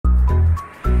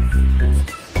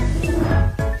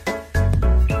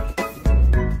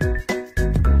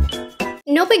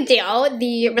no big deal.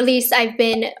 The release I've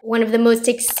been one of the most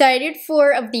excited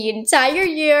for of the entire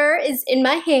year is in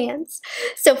my hands.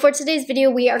 So for today's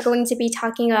video, we are going to be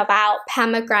talking about Pat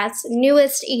McGrath's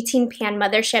newest 18-pan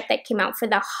mothership that came out for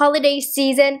the holiday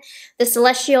season, the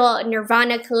Celestial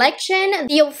Nirvana collection.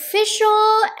 The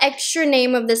official extra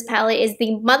name of this palette is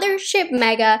the Mothership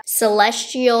Mega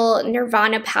Celestial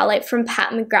Nirvana palette from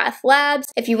Pat McGrath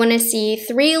Labs. If you want to see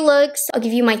 3 looks, I'll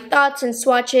give you my thoughts and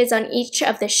swatches on each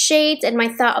of the shades and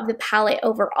my thought of the palette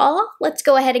overall. Let's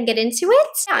go ahead and get into it.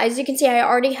 As you can see, I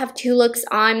already have 2 looks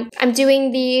on. I'm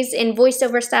doing these in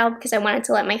voiceover style because I wanted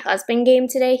to let my husband game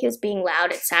today. He was being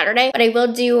loud. It's Saturday, but I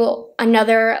will do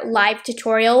another live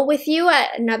tutorial with you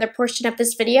at another portion of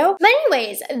this video. But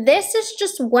anyways, this is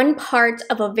just one part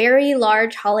of a very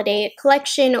large holiday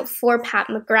collection for Pat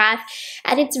McGrath,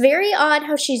 and it's very odd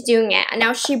how she's doing it.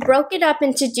 Now, she broke it up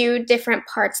into 2 different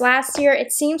parts last year.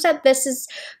 It seems that this is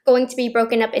going to be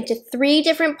broken up into 3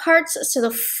 different parts. So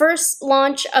the first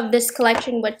launch of this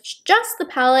collection was just the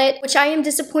palette, which I am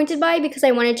disappointed by because I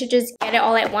wanted to just get it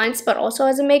all at once, but also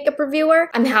as a makeup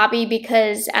reviewer, I'm happy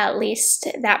because at least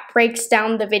that breaks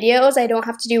down the videos. I don't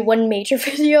have to do one major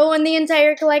video on the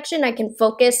entire collection. I can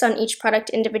focus on each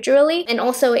product individually, and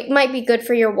also it might be good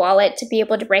for your wallet to be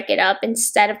able to break it up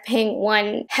instead of paying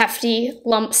one hefty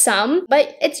lump sum,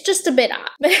 but it's just a bit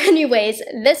odd. But anyways,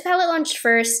 this palette launched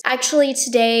first. Actually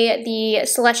today, the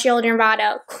Celestial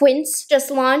Nirvana Quince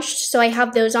just launched, so I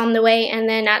have those on the way, and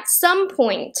then at some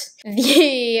point,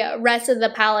 the rest of the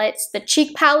palettes, the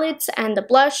cheek palettes and the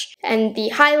blush and the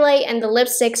highlight and the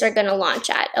lipsticks are gonna launch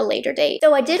at a later date.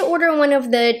 So I did order one of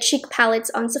the cheek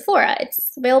palettes on Sephora.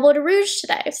 It's available to Rouge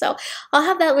today, so I'll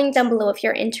have that link down below if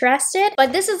you're interested.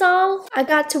 But this is all I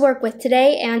got to work with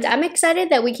today, and I'm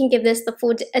excited that we can give this the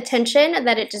full attention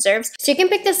that it deserves. So you can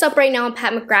pick this up right now on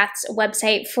Pat McGrath's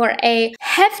website for a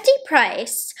hefty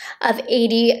price of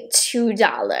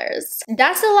 $82.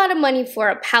 That's a lot of money for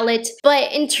a palette,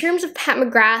 but in terms of Pat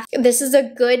McGrath, this is a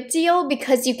good deal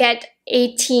because you get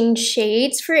 18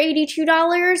 shades for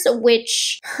 $82,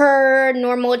 which her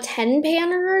normal 10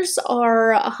 panners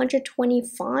are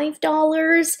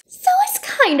 $125. So it's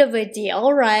kind of a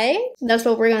deal, right? That's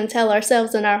what we're going to tell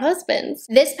ourselves and our husbands.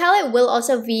 This palette will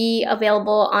also be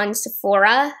available on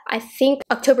Sephora, I think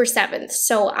October 7th.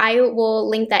 So I will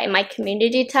link that in my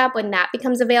community tab when that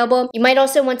becomes available. You might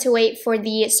also want to wait for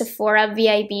the Sephora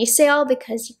VIB sale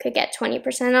because you could get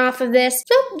 20% off of this.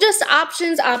 So just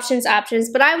options,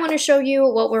 but I want to show you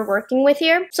what we're working with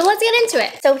here. So let's get into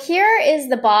it. So here is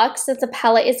the box that the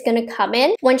palette is going to come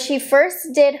in. When she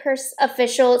first did her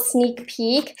official sneak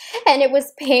peek and it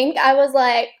was pink, I was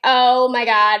like, oh my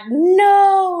god,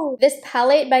 no! This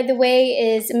palette, by the way,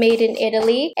 is made in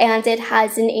Italy and it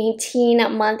has an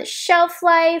 18-month shelf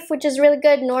life, which is really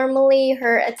good. Normally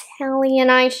her Italian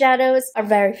eyeshadows are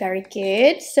very, very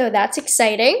good, so that's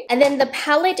exciting. And then the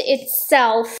palette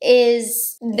itself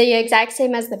is the exact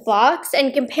same as the box,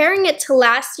 and comparing it to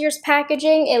last year's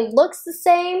packaging, it looks the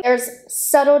same. There's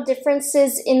subtle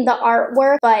differences in the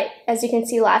artwork, but as you can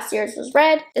see, last year's was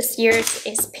red, this year's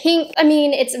is pink. I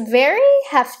mean, it's very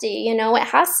hefty, you know, it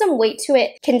has some weight to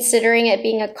it considering it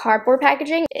being a cardboard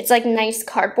packaging. It's like nice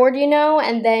cardboard, you know,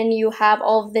 and then you have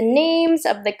all of the names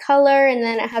of the color, and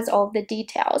then it has all of the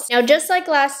details. Now, just like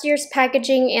last year's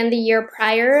packaging and the year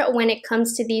prior, when it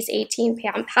comes to these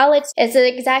 18-pan palettes, it's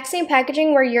the exact same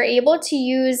packaging where you're able to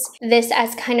use this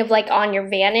as kind of like on your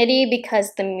vanity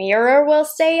because the mirror will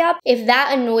stay up. If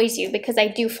that annoys you, because I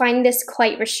do find this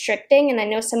quite restricting and I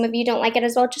know some of you don't like it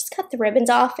as well, just cut the ribbons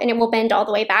off and it will bend all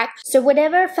the way back. So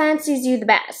whatever fancies you the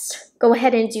best, go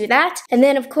ahead and do that. And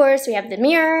then of course we have the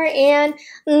mirror and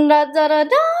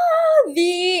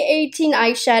the 18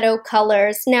 eyeshadow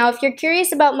colors. Now, if you're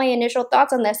curious about my initial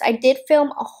thoughts on this, I did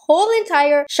film a whole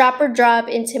entire shopper drop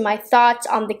into my thoughts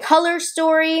on the color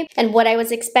story and what I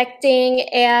was expecting,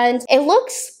 and it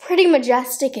looks pretty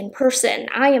majestic in person.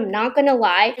 I am not gonna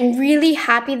lie. I'm really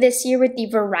happy this year with the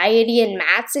variety in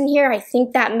mattes in here. I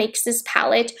think that makes this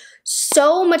palette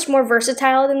so much more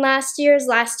versatile than last year's.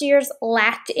 Last year's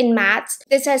lacked in mattes.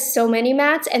 This has so many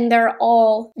mattes and they're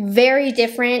all very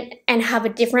different and have a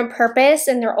different purpose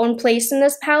and their own place in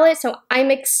this palette. So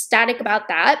I'm ecstatic about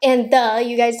that. And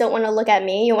you guys don't want to look at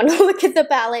me, you want to look at the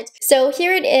palette. So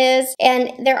here it is,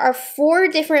 and there are 4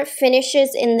 different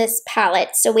finishes in this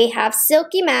palette. So we have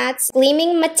silky mattes,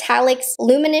 gleaming metallics,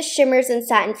 luminous shimmers, and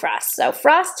satin frost. So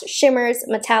frost, shimmers,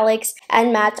 metallics,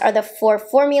 and mattes are the 4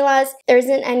 formulas. There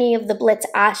isn't any any of the Blitz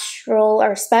Astral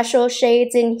or Special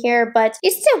shades in here, but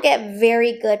you still get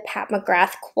very good Pat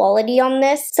McGrath quality on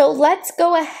this. So let's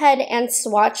go ahead and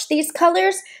swatch these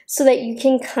colors so that you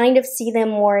can kind of see them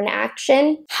more in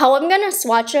action. How I'm gonna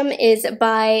swatch them is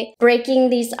by breaking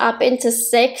these up into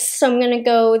 6. So I'm gonna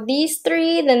go these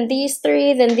 3, then these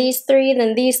 3, then these 3,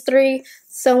 then these 3,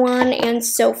 so on and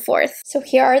so forth. So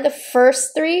here are the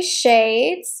first 3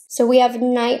 shades. So we have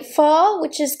Nightfall,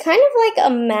 which is kind of like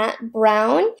a matte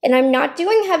brown, and I'm not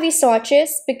doing heavy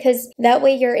swatches because that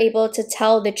way you're able to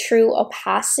tell the true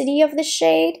opacity of the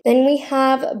shade. Then we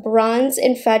have Bronze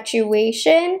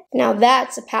Infatuation. Now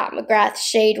that's a Pat McGrath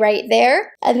shade right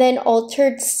there. And then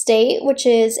Altered State, which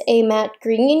is a matte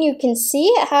green. You can see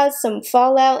it has some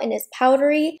fallout and is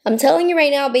powdery. I'm telling you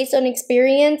right now, based on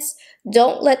experience,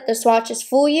 don't let the swatches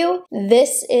fool you.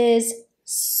 This is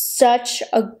such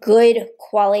a good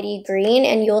quality green,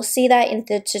 and you'll see that in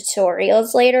the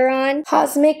tutorials later on.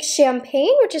 Cosmic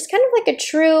Champagne, which is kind of like a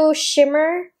true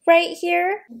shimmer right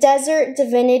here. Desert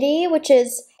Divinity, which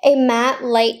is a matte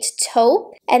light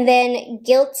taupe. And then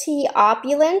Guilty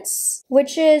Opulence,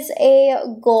 which is a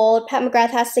gold. Pat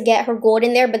McGrath has to get her gold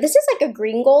in there, but this is like a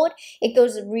green gold. It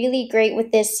goes really great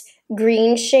with this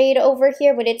green shade over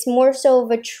here, but it's more so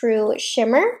of a true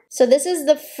shimmer. So this is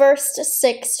the first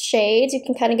 6 shades. You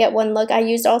can kind of get one look. I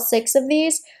used all 6 of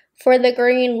these for the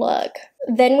green look.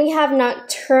 Then we have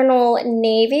Nocturnal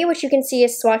Navy, which you can see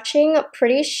is swatching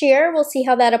pretty sheer. We'll see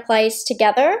how that applies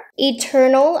together.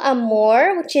 Eternal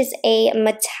Amour, which is a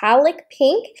metallic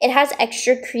pink. It has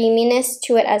extra creaminess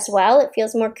to it as well. It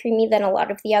feels more creamy than a lot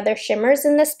of the other shimmers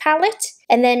in this palette.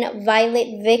 And then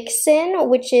Violet Vixen,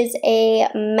 which is a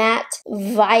matte,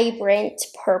 vibrant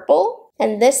purple.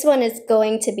 And this one is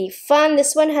going to be fun.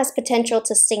 This one has potential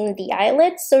to sting the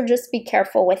eyelids, so just be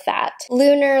careful with that.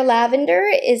 Lunar Lavender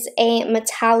is a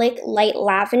metallic light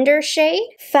lavender shade.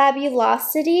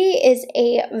 Fabulosity is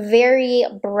a very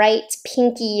bright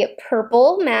pinky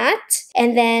purple matte.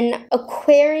 And then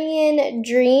Aquarian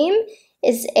Dream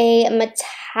is a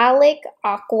metallic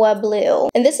aqua blue.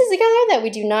 And this is a color that we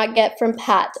do not get from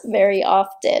Pat very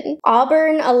often.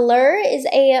 Auburn Allure is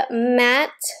a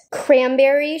matte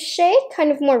cranberry shade,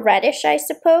 kind of more reddish, I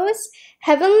suppose.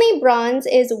 Heavenly Bronze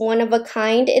is one of a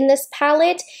kind in this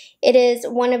palette. It is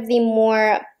one of the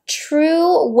more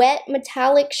true wet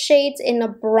metallic shades in a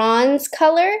bronze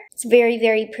color. It's very,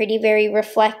 very pretty, very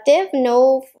reflective.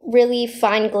 No really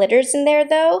fine glitters in there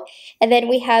though. And then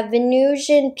we have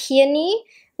Venusian Peony,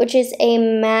 which is a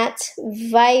matte,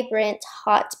 vibrant,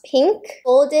 hot pink.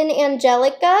 Golden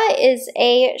Angelica is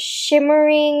a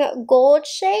shimmering gold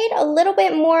shade, a little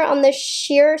bit more on the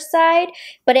sheer side,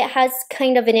 but it has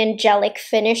kind of an angelic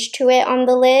finish to it on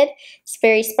the lid. It's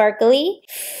very sparkly.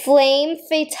 Flame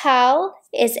Fatale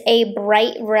is a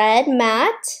bright red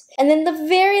matte. And then the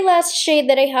very last shade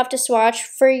that I have to swatch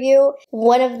for you,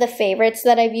 one of the favorites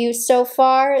that I've used so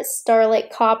far, Starlit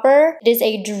Copper. It is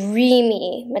a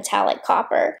dreamy metallic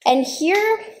copper. And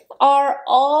here are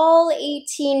all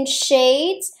 18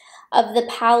 shades of the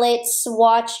palette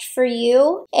swatched for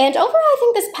you. And overall, I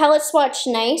think this palette swatched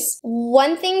nice.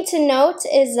 One thing to note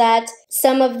is that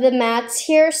some of the mattes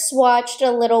here swatched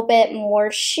a little bit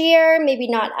more sheer, maybe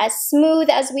not as smooth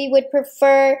as we would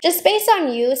prefer. Just based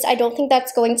on use, I don't think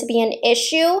that's going to be an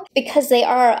issue because they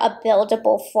are a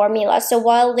buildable formula. So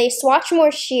while they swatch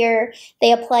more sheer,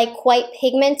 they apply quite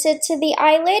pigmented to the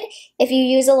eyelid. If you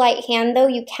use a light hand though,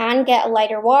 you can get a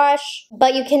lighter wash,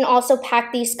 but you can also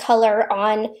pack these color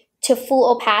on to full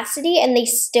opacity and they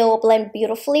still blend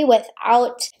beautifully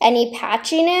without any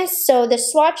patchiness. So the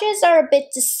swatches are a bit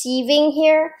deceiving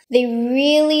here. They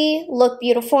really look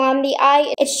beautiful on the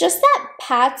eye. It's just that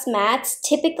Pat's mattes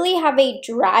typically have a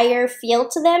drier feel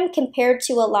to them compared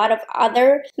to a lot of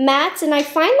other mattes, and I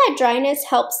find that dryness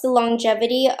helps the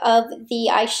longevity of the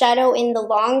eyeshadow in the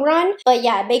long run. But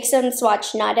yeah, it makes them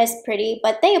swatch not as pretty,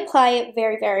 but they apply it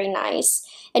very, very nice.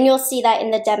 And you'll see that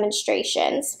in the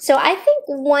demonstrations. So I think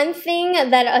one thing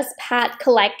that us Pat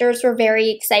collectors were very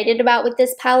excited about with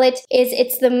this palette is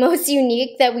it's the most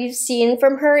unique that we've seen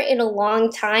from her in a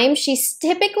long time. She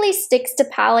typically sticks to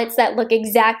palettes that look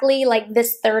exactly like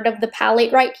this third of the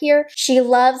palette right here. She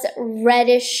loves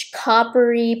reddish,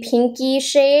 coppery, pinky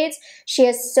shades. She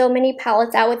has so many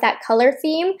palettes out with that color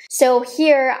theme. So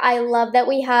here, I love that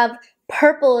we have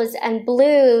purples and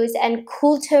blues and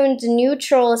cool toned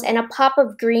neutrals and a pop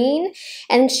of green,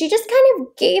 and she just kind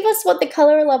of gave us what the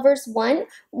color lovers want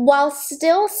while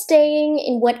still staying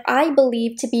in what I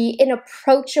believe to be an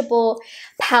approachable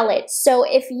palette. So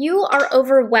if you are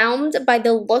overwhelmed by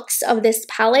the looks of this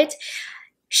palette,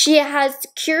 She has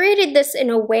curated this in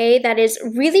a way that is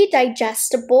really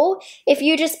digestible if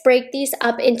you just break these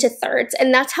up into thirds.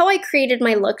 And that's how I created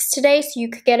my looks today, so you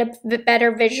could get a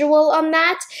better visual on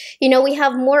that. You know, we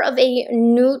have more of a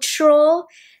neutral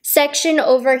section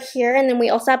over here, and then we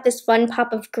also have this fun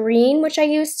pop of green, which I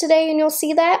used today, and you'll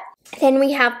see that. Then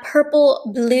we have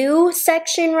purple blue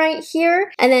section right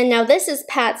here. And then now this is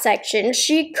Pat's section.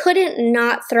 She couldn't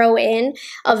not throw in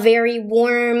a very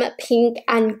warm pink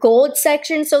and gold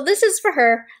section. So this is for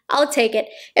her. I'll take it.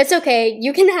 It's okay.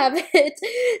 You can have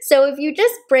it. So if you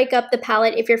just break up the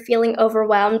palette, if you're feeling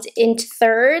overwhelmed, into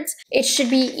thirds, it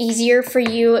should be easier for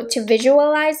you to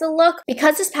visualize the look.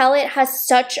 Because this palette has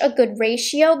such a good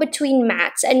ratio between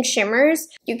mattes and shimmers,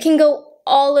 you can go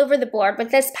all over the board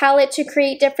with this palette to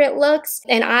create different looks,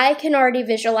 and I can already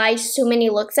visualize so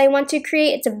many looks I want to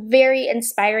create. It's a very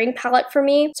inspiring palette for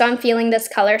me, so I'm feeling this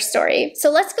color story. So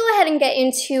let's go ahead and get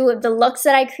into the looks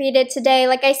that I created today.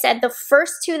 Like I said, the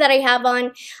first two that I have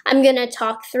on, I'm gonna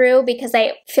talk through because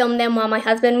I filmed them while my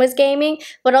husband was gaming,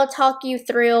 but I'll talk you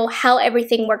through how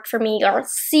everything worked for me, or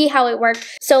see how it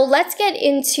worked. So let's get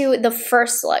into the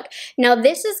first look. Now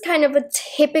this is kind of a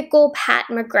typical Pat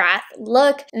McGrath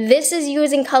look. This is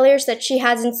using colors that she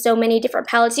has in so many different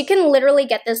palettes. You can literally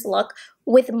get this look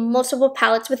with multiple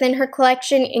palettes within her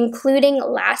collection, including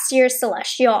last year's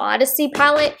Celestial Odyssey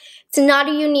palette. It's not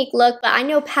a unique look, but I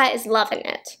know Pat is loving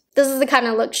it. This is the kind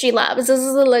of look she loves. This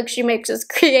is the look she makes us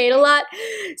create a lot.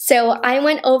 So I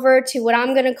went over to what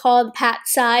I'm gonna call the Pat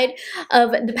side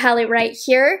of the palette right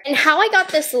here. And how I got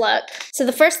this look. So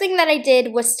the first thing that I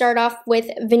did was start off with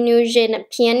Venusian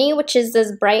Peony, which is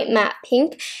this bright matte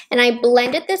pink. And I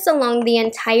blended this along the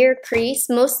entire crease,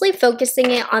 mostly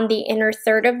focusing it on the inner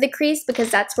third of the crease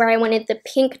because that's where I wanted the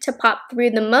pink to pop through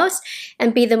the most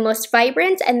and be the most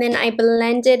vibrant. And then I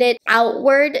blended it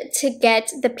outward to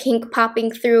get the pink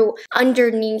popping through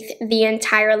underneath the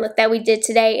entire look that we did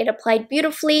today. It applied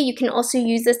beautifully. You can also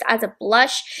use this as a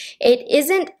blush. It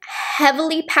isn't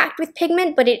heavily packed with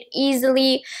pigment, but it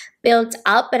easily built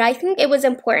up, but I think it was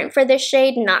important for this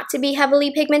shade not to be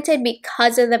heavily pigmented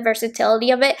because of the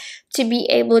versatility of it to be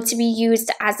able to be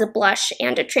used as a blush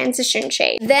and a transition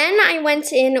shade. Then I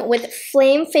went in with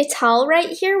Flame Fatale right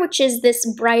here, which is this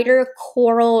brighter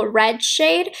coral red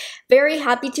shade. Very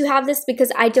happy to have this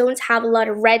because I don't have a lot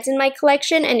of reds in my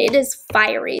collection and it is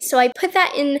fiery. So I put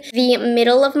that in the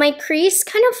middle of my crease,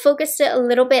 kind of focused it a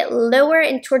little bit lower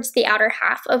and towards the outer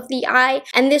half of the eye.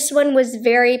 And this one was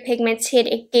very pigmented.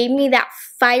 It gave me that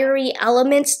fiery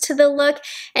elements to the look,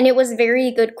 and it was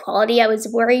very good quality. I was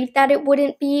worried that it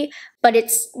wouldn't be, but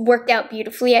it's worked out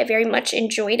beautifully. I very much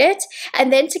enjoyed it.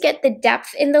 And then to get the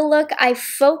depth in the look, I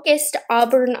focused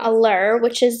Auburn Allure,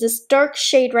 which is this dark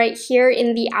shade right here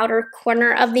in the outer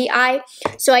corner of the eye.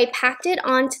 So I packed it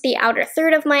onto the outer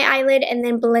third of my eyelid and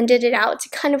then blended it out to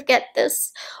kind of get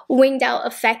this winged out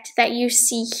effect that you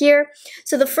see here.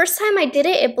 So the first time I did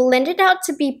it, it blended out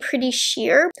to be pretty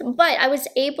sheer, but I was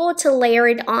able to layer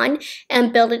it on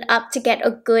and build it up to get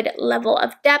a good level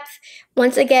of depth.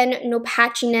 Once again, no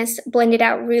patchiness, blended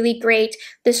out really great.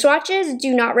 The swatches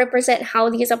do not represent how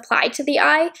these apply to the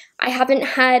eye. I haven't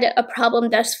had a problem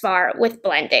thus far with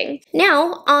blending.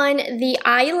 Now, on the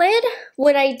eyelid,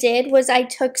 what I did was I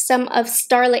took some of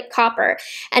Starlit Copper.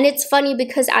 And it's funny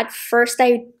because at first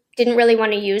I didn't really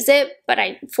want to use it, but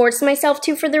I forced myself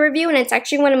to for the review, and it's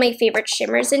actually one of my favorite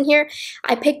shimmers in here.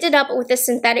 I picked it up with a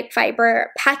synthetic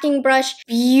fiber packing brush,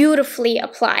 beautifully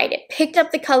applied. It picked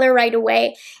up the color right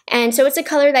away, and so it's a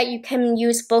color that you can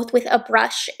use both with a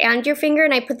brush and your finger,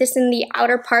 and I put this in the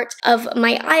outer part of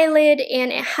my eyelid,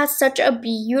 and it has such a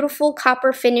beautiful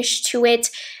copper finish to it.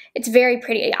 It's very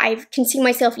pretty. I can see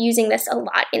myself using this a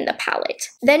lot in the palette.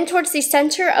 Then towards the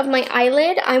center of my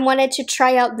eyelid, I wanted to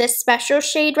try out this special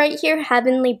shade right here,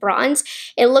 Heavenly Bronze.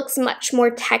 It looks much more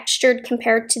textured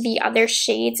compared to the other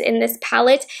shades in this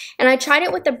palette. And I tried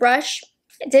it with a brush.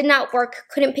 It did not work,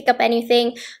 couldn't pick up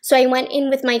anything, so I went in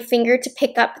with my finger to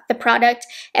pick up the product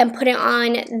and put it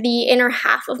on the inner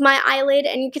half of my eyelid,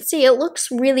 and you can see it looks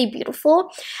really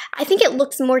beautiful. I think it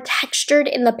looks more textured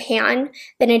in the pan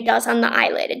than it does on the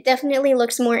eyelid. It definitely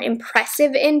looks more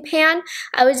impressive in pan.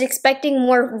 I was expecting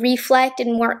more reflect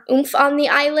and more oomph on the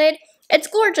eyelid. It's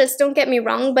gorgeous, don't get me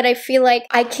wrong, but I feel like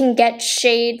I can get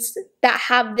shades that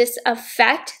have this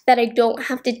effect that I don't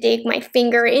have to dig my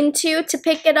finger into to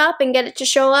pick it up and get it to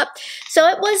show up. So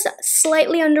it was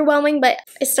slightly underwhelming, but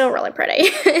it's still really pretty.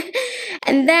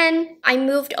 And then I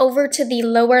moved over to the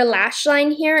lower lash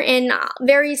line here, and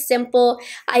very simple.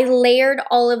 I layered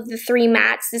all of the three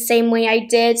mattes the same way I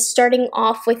did, starting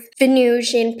off with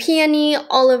Venusian Peony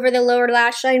all over the lower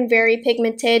lash line, very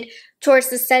pigmented. towards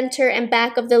the center and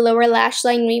back of the lower lash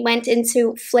line, we went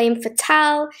into Flame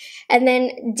Fatale. And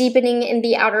then deepening in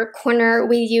the outer corner,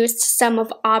 we used some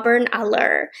of Auburn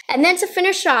Allure. And then to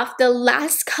finish off, the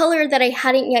last color that I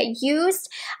hadn't yet used,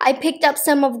 I picked up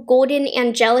some of Golden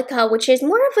Angelica, which is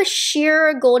more of a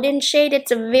sheer golden shade.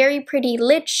 It's a very pretty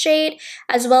lid shade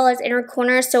as well as inner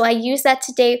corner. So I used that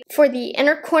today for the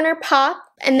inner corner pop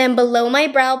and then below my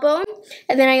brow bone.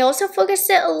 And then I also focused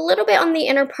it a little bit on the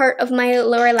inner part of my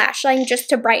lower lash line just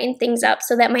to brighten things up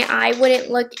so that my eye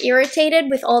wouldn't look irritated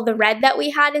with all the red that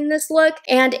we had in this look.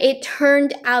 And it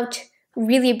turned out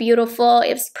really beautiful.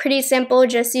 It was pretty simple,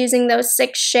 just using those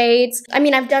 6 shades. I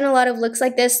mean, I've done a lot of looks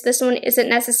like this. This one isn't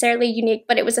necessarily unique,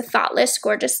 but it was a thoughtless,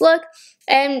 gorgeous look.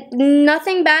 And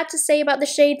nothing bad to say about the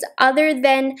shades other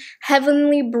than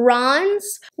Heavenly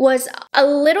Bronze was a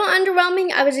little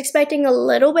underwhelming. I was expecting a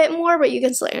little bit more, but you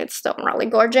can see it's still really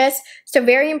gorgeous. So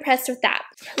very impressed with that.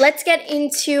 Let's get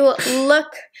into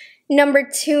look number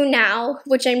 2 now,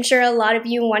 which I'm sure a lot of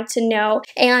you want to know.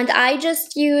 And I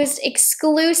just used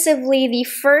exclusively the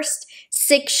first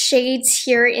 6 shades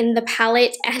here in the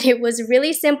palette, and it was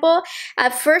really simple.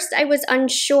 At first, I was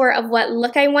unsure of what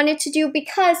look I wanted to do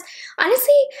because,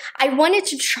 honestly, I wanted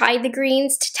to try the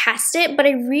greens to test it, but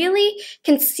I really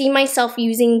can see myself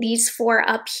using these 4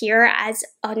 up here as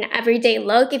an everyday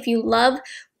look. If you love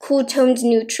cool toned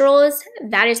neutrals,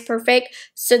 that is perfect.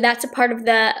 So that's a part of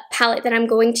the palette that I'm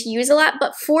going to use a lot.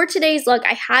 But for today's look,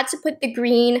 I had to put the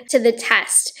green to the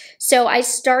test. So I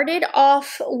started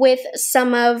off with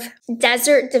some of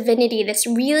Desert Divinity, this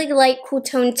really light cool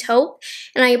toned taupe,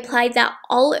 and I applied that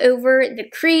all over the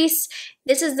crease.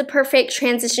 This is the perfect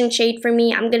transition shade for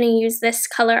me. I'm going to use this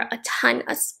color a ton,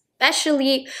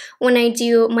 especially when I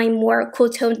do my more cool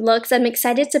toned looks. I'm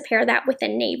excited to pair that with a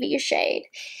navy shade.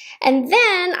 And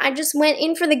then I just went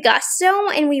in for the gusto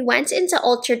and we went into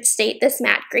Altered State, this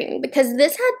matte green, because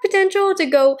this had potential to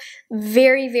go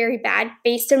very, very bad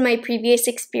based on my previous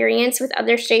experience with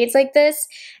other shades like this.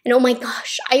 And oh my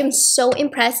gosh, I am so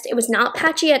impressed. It was not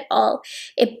patchy at all.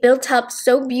 It built up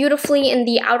so beautifully in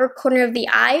the outer corner of the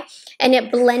eye and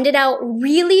it blended out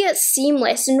really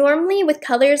seamless. Normally with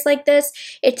colors like this,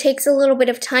 it takes a little bit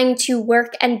of time to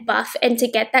work and buff and to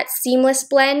get that seamless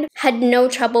blend. Had no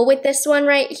trouble with this one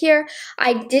right here.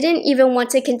 I didn't even want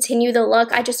to continue the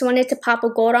look. I just wanted to pop a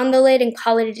gold on the lid and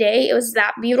call it a day. It was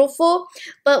that beautiful,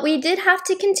 but we did have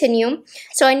to continue.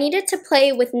 So I needed to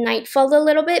play with Nightfall a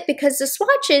little bit because the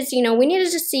swatches, you know, we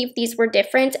needed to see if these were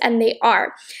different, and they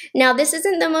are. Now, this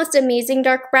isn't the most amazing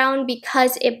dark brown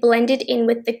because it blended in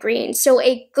with the green. So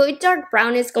a good dark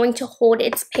brown is going to hold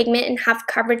its pigment and have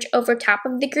coverage over top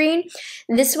of the green.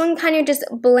 This one kind of just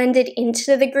blended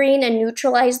into the green and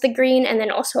neutralized the green and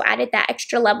then also added that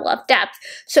extra level of depth.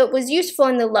 So it was useful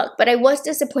in the look, but I was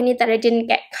disappointed that I didn't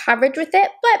get coverage with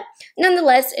it. But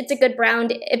nonetheless, it's a good brown.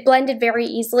 It blended very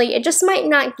easily. It just might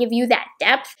not give you that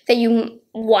depth that you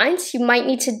want. You might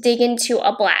need to dig into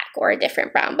a black or a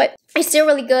different brown, but it's still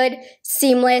really good,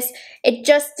 seamless. It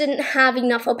just didn't have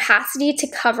enough opacity to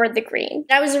cover the green.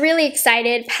 I was really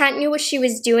excited. Pat knew what she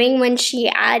was doing when she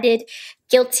added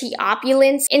Guilty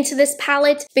Opulence into this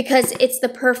palette because it's the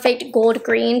perfect gold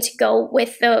green to go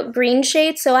with the green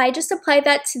shade. So I just applied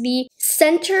that to the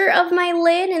center of my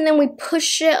lid and then we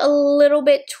push it a little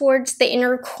bit towards the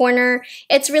inner corner.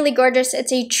 It's really gorgeous.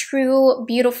 It's a true,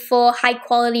 beautiful, high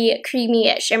quality,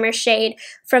 creamy shimmer shade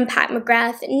from Pat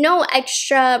McGrath. No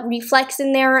extra reflex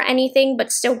in there or anything,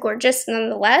 but still gorgeous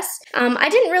nonetheless. I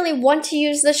didn't really want to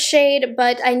use this shade,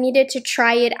 but I needed to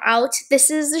try it out. This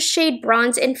is the shade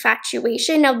Bronze Infatuation.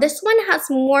 Now this one has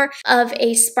more of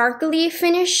a sparkly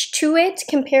finish to it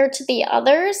compared to the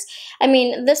others. I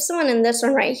mean, this one and this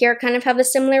one right here kind of have a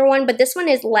similar one, but this one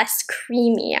is less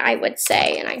creamy, I would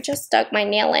say, and I just stuck my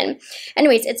nail in.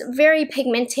 Anyways, it's very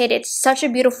pigmented. It's such a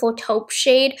beautiful taupe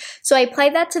shade. So I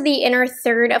applied that to the inner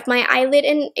third of my eyelid,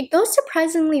 and it goes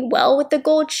surprisingly well with the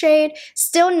gold shade.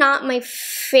 Still not my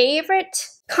favorite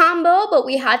combo, but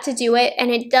we had to do it, and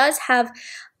it does have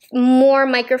more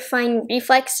microfine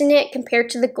reflex in it compared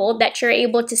to the gold that you're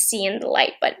able to see in the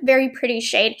light, but very pretty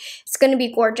shade. It's going to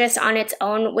be gorgeous on its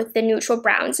own with the neutral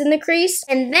browns in the crease.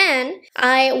 And then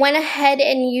I went ahead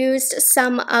and used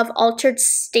some of Altered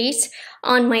State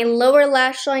on my lower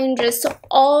lash line, just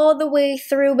all the way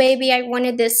through, baby. I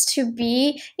wanted this to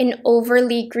be an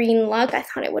overly green look. I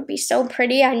thought it would be so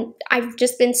pretty, and I've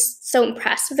just been so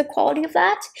impressed with the quality of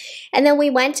that. And then we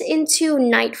went into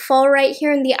Nightfall right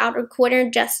here in the outer corner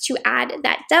just to add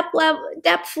that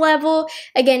depth level.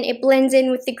 Again, it blends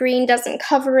in with the green, doesn't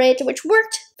cover it, which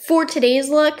worked for today's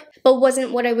look, but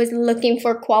wasn't what I was looking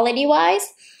for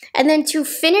quality-wise. And then to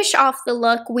finish off the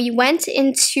look, we went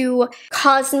into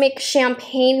Cosmic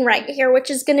Champagne right here, which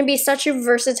is going to be such a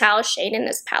versatile shade in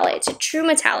this palette. It's a true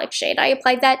metallic shade. I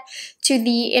applied that to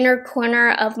the inner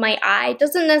corner of my eye. It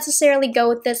doesn't necessarily go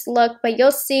with this look, but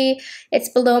you'll see it's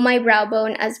below my brow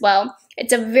bone as well.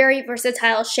 It's a very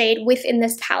versatile shade within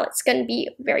this palette. It's going to be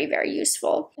very, very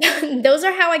useful. Those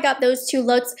are how I got those two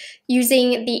looks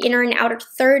using the inner and outer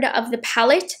third of the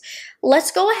palette.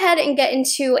 Let's go ahead and get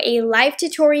into a live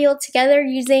tutorial together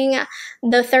using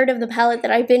the third of the palette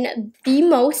that I've been the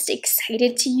most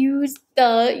excited to use.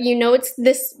 It's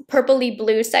this purpley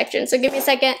blue section. So give me a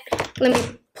second. Let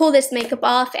me pull this makeup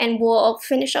off and we'll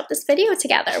finish up this video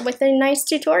together with a nice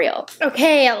tutorial.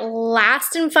 Okay,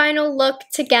 last and final look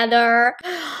together.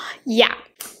 Yeah,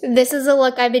 this is a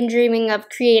look I've been dreaming of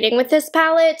creating with this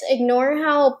palette. Ignore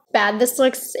how bad this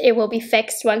looks. It will be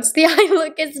fixed once the eye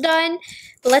look is done.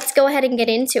 Let's go ahead and get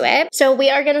into it. So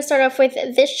we are going to start off with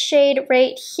this shade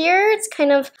right here. It's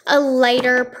kind of a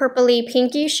lighter purpley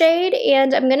pinky shade,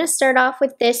 and I'm going to start off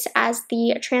with this as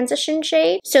the transition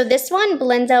shade. So this one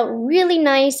blends out really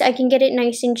nice. I can get it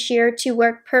nice and sheer to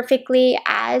work perfectly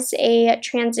as a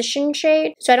transition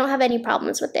shade, so I don't have any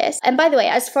problems with this. And by the way,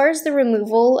 as far as the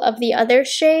removal of the other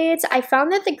shades, I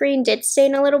found that the green did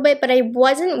stain a little bit, but I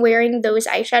wasn't wearing those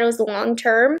eyeshadows long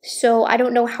term, so I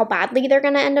don't know how badly they're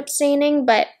going to end up staining.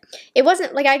 But it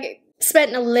wasn't like I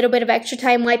spent a little bit of extra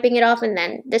time wiping it off and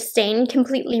then the stain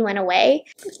completely went away.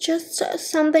 It's just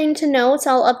something to note.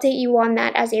 So I'll update you on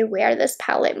that as I wear this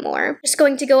palette more. Just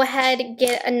going to go ahead and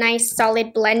get a nice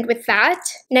solid blend with that.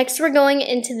 Next, we're going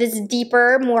into this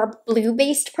deeper, more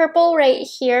blue-based purple right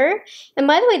here. And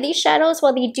by the way, these shadows,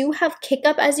 while they do have kick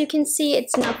up, as you can see,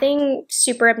 it's nothing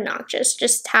super obnoxious.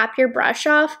 Just tap your brush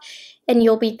off and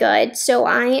you'll be good. So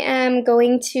I am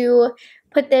going to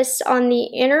put this on the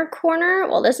inner corner.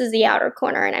 Well, this is the outer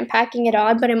corner and I'm packing it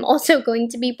on, but I'm also going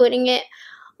to be putting it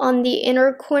on the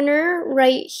inner corner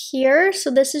right here. So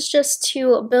this is just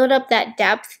to build up that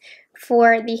depth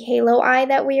for the halo eye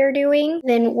that we are doing.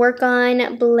 Then work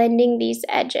on blending these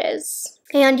edges.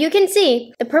 And you can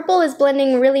see the purple is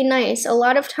blending really nice. A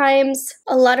lot of times,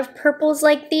 a lot of purples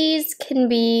like these can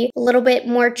be a little bit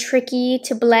more tricky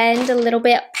to blend, a little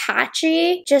bit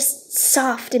patchy, just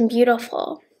soft and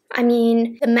beautiful. I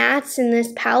mean, the mattes in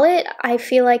this palette, I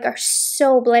feel like are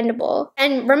so blendable.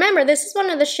 And remember, this is one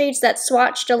of the shades that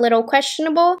swatched a little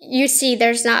questionable. You see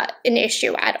there's not an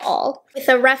issue at all. With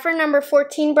a Rephr number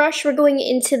 14 brush, we're going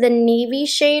into the navy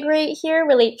shade right here.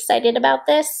 Really excited about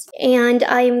this. And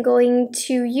I am going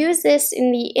to use this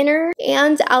in the inner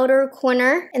and outer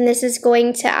corner. And this is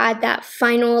going to add that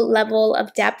final level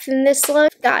of depth in this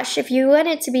look. Gosh, if you want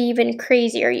it to be even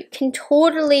crazier, you can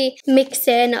totally mix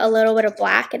in a little bit of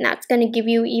black and that's going to give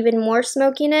you even more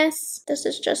smokiness. This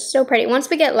is just so pretty. Once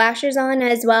we get lashes on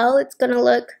as well, it's going to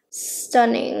look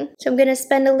stunning. So I'm going to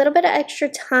spend a little bit of extra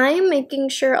time making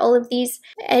sure all of these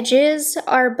edges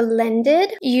are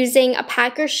blended. Using a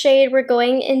packer shade, we're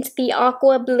going into the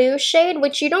aqua blue shade,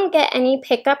 which you don't get any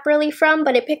pickup really from,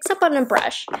 but it picks up on a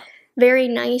brush very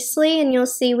nicely, and you'll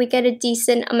see we get a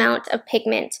decent amount of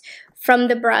pigment from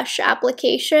the brush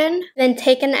application. Then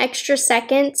take an extra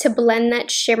second to blend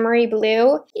that shimmery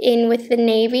blue in with the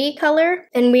navy color.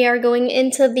 And we are going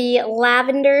into the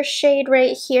lavender shade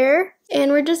right here.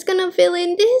 And we're just gonna fill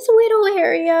in this little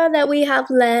area that we have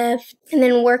left and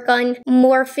then work on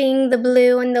morphing the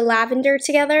blue and the lavender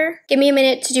together. Give me a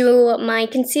minute to do my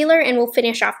concealer and we'll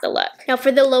finish off the look. Now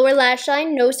for the lower lash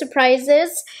line, no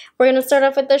surprises. We're gonna start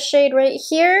off with the shade right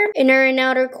here, inner and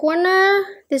outer corner.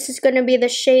 This is gonna be the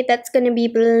shade that's gonna be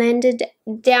blended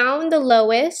down the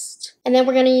lowest. And then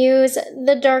we're gonna use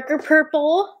the darker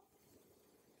purple.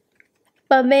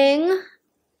 Ba-bing,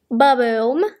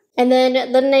 ba-boom. And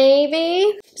then the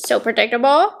navy, so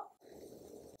predictable.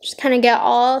 Just kind of get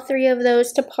all three of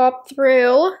those to pop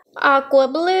through. Aqua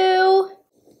blue.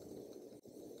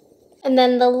 And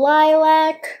then the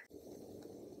lilac.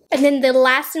 And then the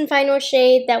last and final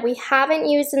shade that we haven't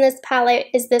used in this palette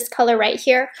is this color right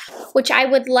here, which I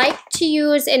would like to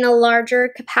use in a larger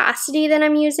capacity than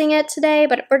I'm using it today,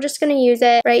 but we're just going to use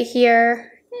it right here.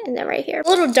 And then right here. A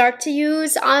little dark to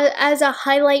use as a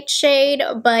highlight shade,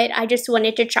 but I just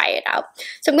wanted to try it out.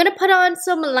 So I'm going to put on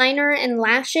some liner and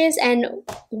lashes and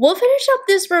we'll finish up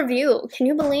this review. Can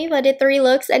you believe I did 3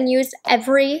 looks and used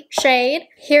every shade?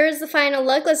 Here's the final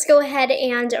look. Let's go ahead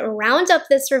and round up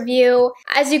this review.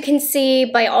 As you can see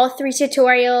by all 3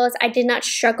 tutorials, I did not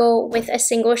struggle with a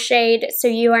single shade. So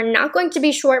you are not going to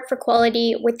be short for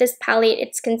quality with this palette.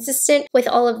 It's consistent with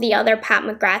all of the other Pat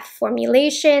McGrath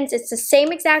formulations. It's the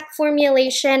same exact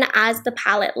formulation as the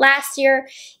palette last year.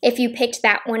 If you picked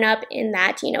that one up, in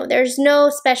that, you know, there's no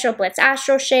special Blitz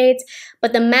Astral shades,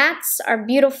 but the mattes are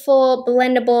beautiful,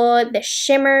 blendable. The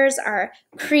shimmers are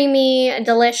creamy,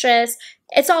 delicious.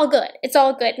 It's all good. It's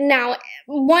all good. Now,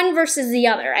 one versus the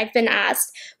other, I've been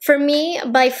asked. For me,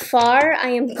 by far, I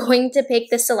am going to pick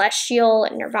the Celestial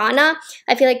Nirvana.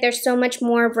 I feel like there's so much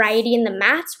more variety in the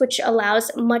mattes, which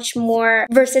allows much more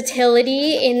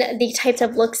versatility in the types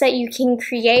of looks that you can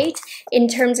create. In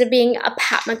terms of being a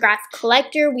Pat McGrath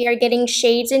collector, we are getting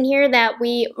shades in here that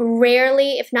we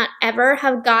rarely, if not ever,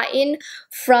 have gotten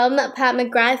from Pat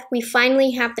McGrath. We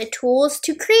finally have the tools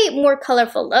to create more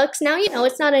colorful looks. Now, you know,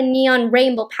 it's not a neon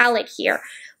rainbow palette here,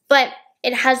 but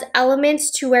it has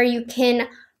elements to where you can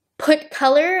put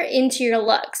color into your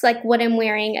looks, like what I'm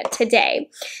wearing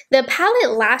today. The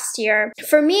palette last year,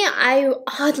 for me, I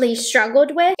oddly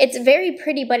struggled with. It's very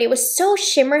pretty, but it was so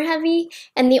shimmer heavy,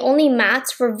 and the only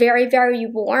mattes were very, very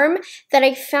warm, that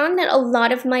I found that a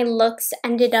lot of my looks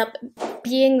ended up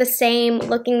being the same,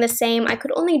 looking the same. I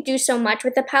could only do so much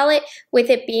with the palette, with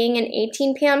it being an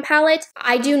 18 pan palette.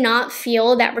 I do not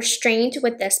feel that restraint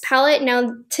with this palette.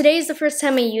 Now, today's the first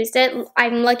time I used it.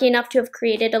 I'm lucky enough to have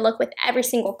created a look with every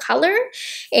single color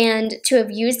and to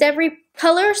have used every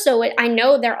color, so I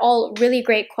know they're all really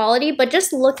great quality, but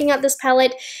just looking at this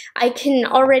palette, I can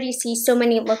already see so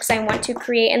many looks I want to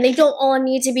create, and they don't all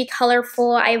need to be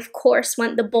colorful. I, of course,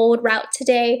 went the bold route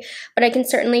today, but I can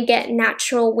certainly get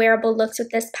natural wearable looks with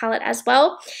this palette as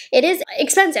well. It is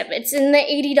expensive. It's in the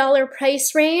 $80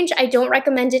 price range. I don't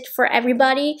recommend it for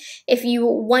everybody. If you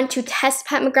want to test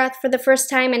Pat McGrath for the first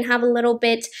time and have a little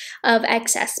bit of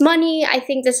excess money, I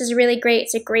think this is really great.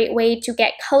 It's a great way to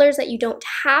get colors that you don't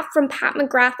have from Pat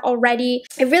McGrath already.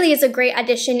 It really is a great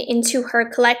addition into her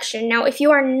collection. Now, if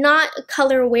you are not a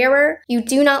color wearer, you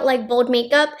do not like bold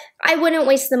makeup, I wouldn't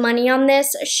waste the money on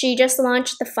this. She just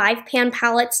launched the 5-pan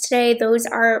palettes today. Those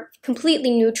are completely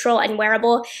neutral and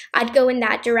wearable. I'd go in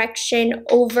that direction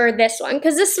over this one,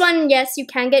 because this one, yes, you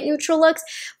can get neutral looks,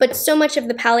 but so much of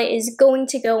the palette is going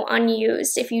to go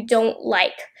unused if you don't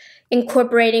like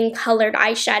incorporating colored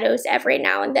eyeshadows every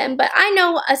now and then. But I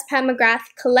know us Pat McGrath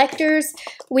collectors,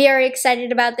 we are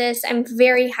excited about this. I'm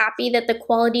very happy that the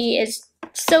quality is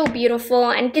so beautiful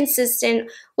and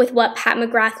consistent with what Pat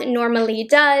McGrath normally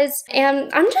does. And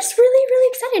I'm just really, really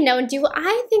excited now. Do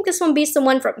I think this one beats the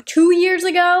one from 2 years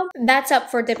ago? That's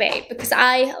up for debate, because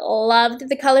I loved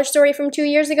the color story from 2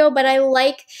 years ago, but I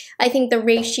think the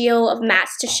ratio of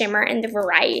mattes to shimmer and the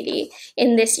variety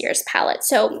in this year's palette.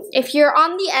 So if you're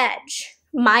on the edge,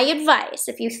 my advice,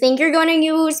 if you think you're going to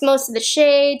use most of the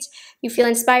shades, you feel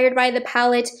inspired by the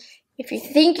palette, if you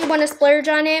think you want to splurge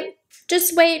on it,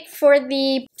 just wait for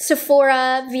the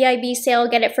Sephora VIB sale,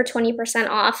 get it for 20%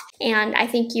 off, and I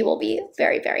think you will be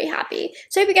very, very happy.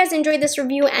 So I hope you guys enjoyed this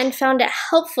review and found it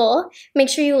helpful. Make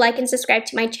sure you like and subscribe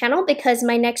to my channel, because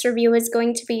my next review is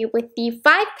going to be with the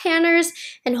 5-panners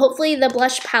and hopefully the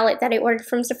blush palette that I ordered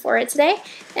from Sephora today.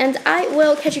 And I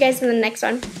will catch you guys in the next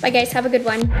one. Bye guys, have a good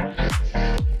one.